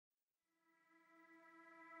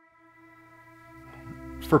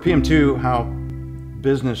For PM2, how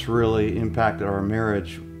business really impacted our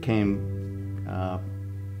marriage came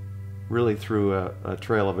really through a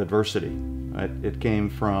trail of adversity. It came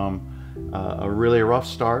from a really rough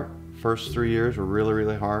start. First 3 years were really,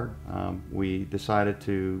 really hard. We decided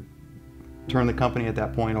to turn the company at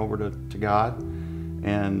that point over to God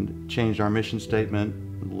and changed our mission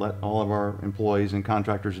statement, let all of our employees and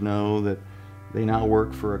contractors know that they now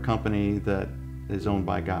work for a company that is owned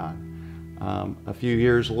by God. A few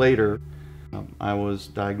years later, I was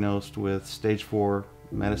diagnosed with stage 4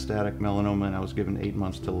 metastatic melanoma, and I was given 8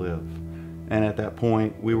 months to live. And at that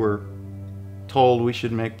point, we were told we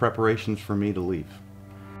should make preparations for me to leave.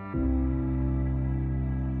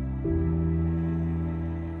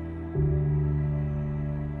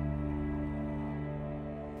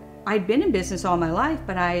 I'd been in business all my life,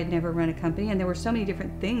 but I had never run a company, and there were so many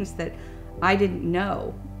different things that I didn't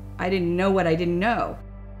know. I didn't know what I didn't know.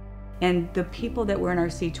 And the people that were in our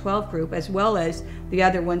C12 group, as well as the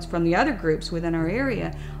other ones from the other groups within our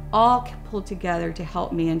area, all pulled together to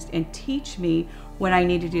help me and teach me what I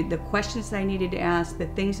needed to do, the questions that I needed to ask, the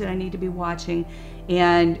things that I need to be watching,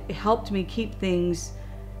 and helped me keep things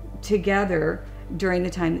together during the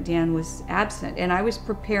time that Dan was absent. And I was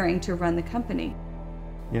preparing to run the company.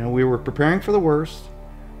 You know, we were preparing for the worst,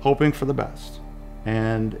 hoping for the best.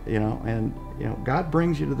 And God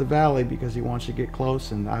brings you to the valley because He wants you to get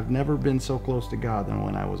close, and I've never been so close to God than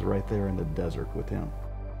when I was right there in the desert with Him.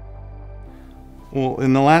 Well,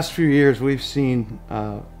 in the last few years, we've seen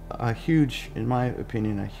a huge, in my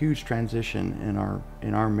opinion, a huge transition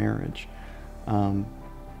in our marriage.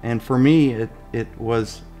 And for me, it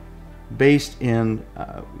was based in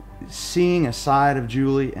seeing a side of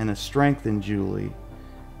Julie and a strength in Julie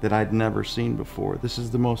that I'd never seen before. This is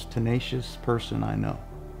the most tenacious person I know.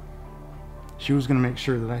 She was going to make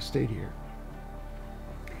sure that I stayed here.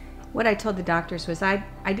 What I told the doctors was I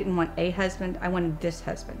didn't want a husband, I wanted this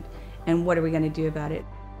husband. And what are we going to do about it?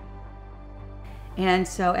 And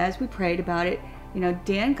so as we prayed about it,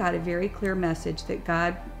 Dan got a very clear message that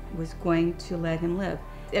God was going to let him live.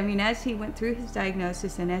 I mean, as he went through his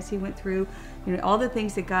diagnosis and as he went through all the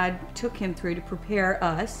things that God took him through to prepare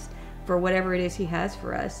us for whatever it is He has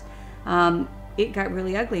for us, it got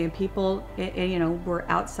really ugly, and people, were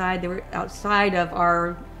outside. They were outside of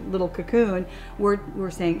our little cocoon. We're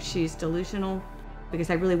saying she's delusional, because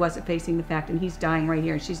I really wasn't facing the fact, and he's dying right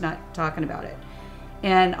here, and she's not talking about it.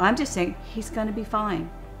 And I'm just saying he's going to be fine.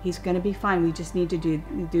 He's going to be fine. We just need to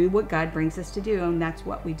do what God brings us to do, and that's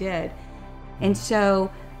what we did. And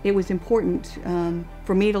so it was important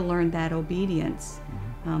for me to learn that obedience,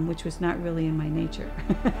 which was not really in my nature.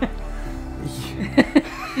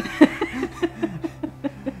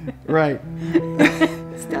 Right.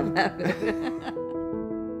 Stop laughing.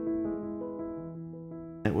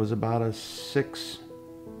 It was about a 6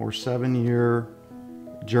 or 7 year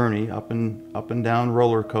journey, up and down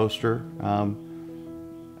roller coaster.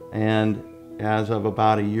 And as of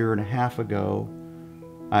about a year and a half ago,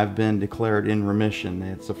 I've been declared in remission.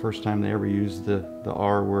 It's the first time they ever used the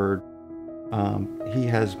R word. He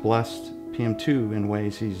has blessed PM2 in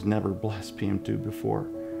ways He's never blessed PM2 before.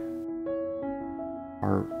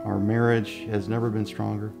 Our marriage has never been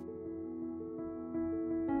stronger.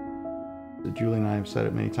 Julie and I have said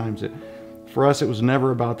it many times that for us it was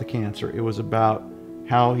never about the cancer. It was about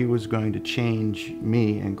how He was going to change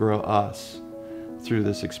me and grow us through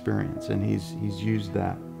this experience, and He's used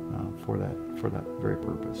that for that very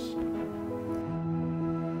purpose.